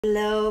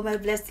Hello, my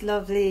blessed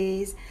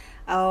lovelies.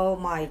 Oh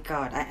my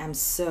god, I am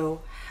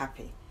so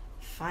happy.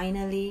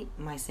 Finally,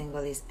 my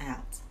single is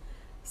out.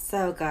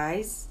 So,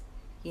 guys,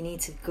 you need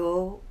to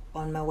go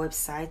on my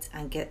website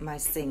and get my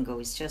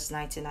single. It's just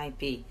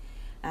 99p.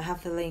 I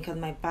have the link on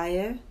my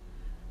bio.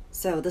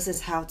 So, this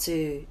is how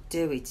to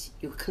do it.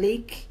 You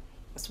click,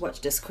 let's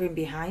watch the screen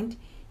behind.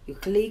 You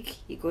click,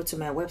 you go to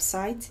my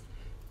website,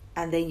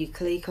 and then you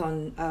click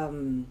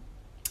on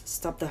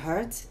Stop the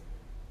Hurt,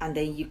 and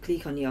then you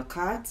click on your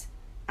card,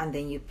 and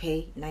then you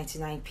pay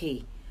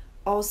 99p.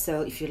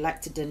 Also, if you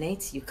like to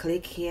donate, you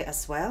click here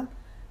as well,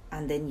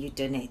 and then you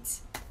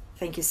donate.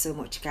 Thank you so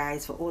much,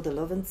 guys, for all the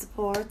love and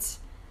support.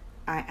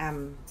 I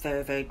am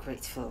very, very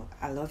grateful.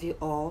 I love you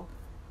all.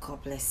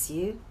 God bless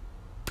you.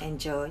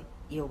 Enjoy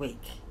your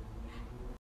week.